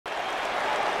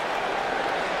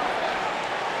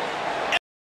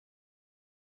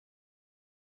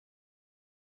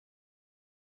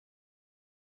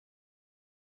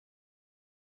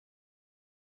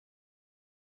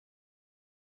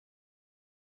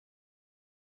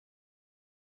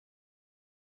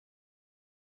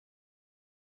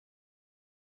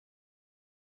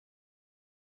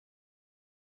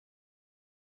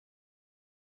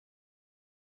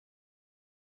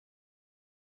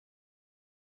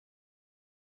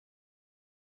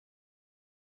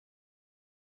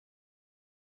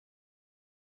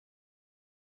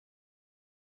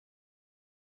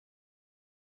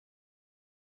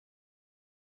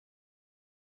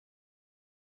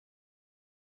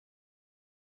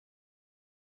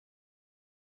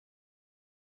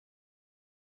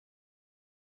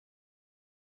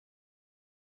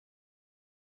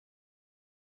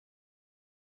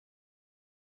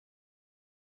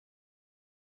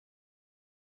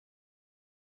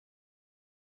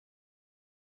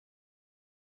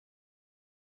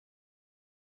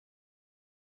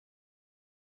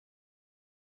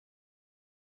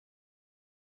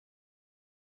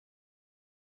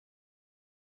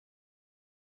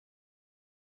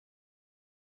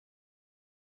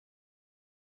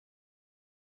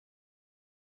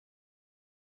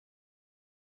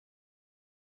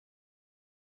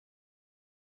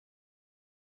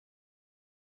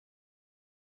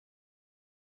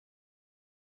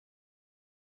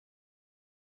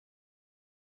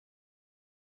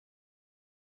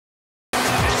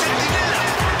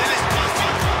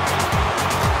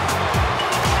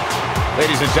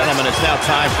ladies and gentlemen, it's now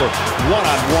time for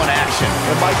one-on-one action.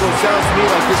 And Michael, it sounds to me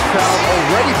like this crowd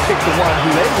already picked the one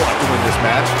who they want to win this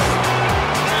match.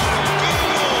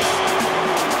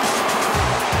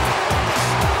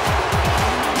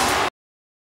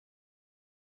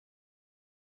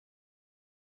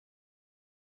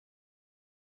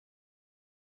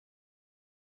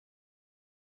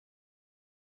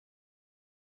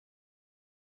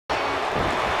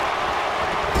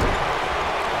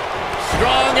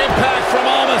 Strong impact from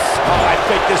Almas. Oh, I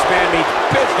think this man means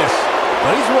business.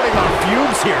 But he's running on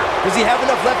fumes here. Does he have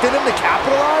enough left in him to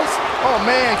capitalize? Oh,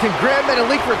 man, can Grand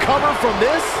Metalik recover from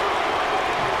this?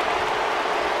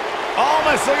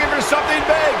 Almas looking for something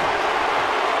big.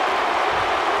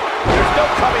 There's no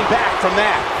coming back from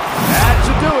that. That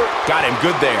should do it. Got him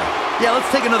good there. Yeah,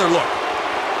 let's take another look.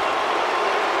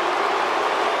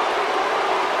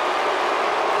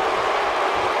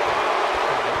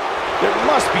 There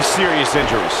must be serious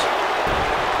injuries.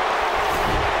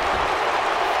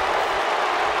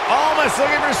 Almas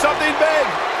looking for something big.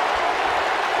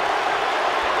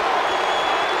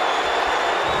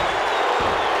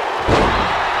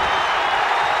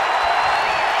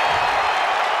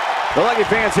 The lucky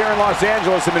fans here in Los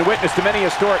Angeles have been witness to many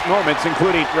historic moments,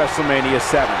 including WrestleMania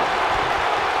 7.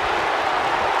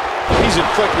 He's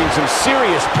inflicting some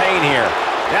serious pain here.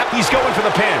 Yep, he's going for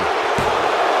the pin.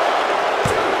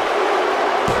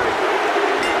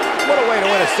 What a way to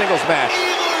win a singles match.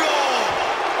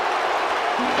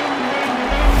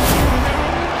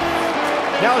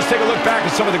 Now let's take a look back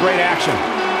at some of the great action.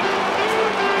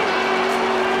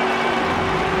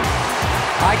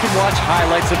 I can watch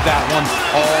highlights of that one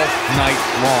all night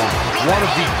long. One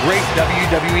of the great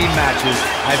WWE matches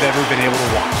I've ever been able to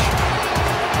watch.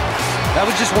 That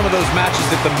was just one of those matches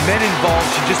that the men involved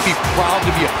should just be proud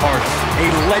to be a part of. A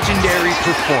legendary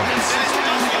performance.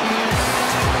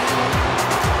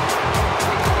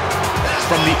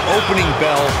 From the opening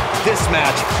bell, this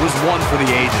match was one for the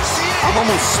ages. I'm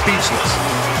almost speechless.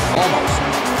 Almost.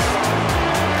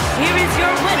 Here is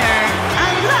your winner,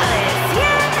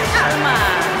 Cien,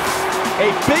 Almas.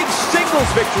 A big singles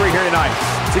victory here tonight.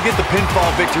 To get the pinfall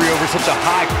victory over such a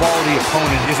high-quality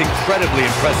opponent is incredibly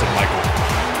impressive, Michael.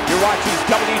 You're watching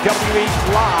WWE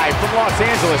live from Los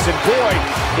Angeles, and boy,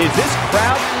 is this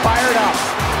crowd fired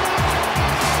up.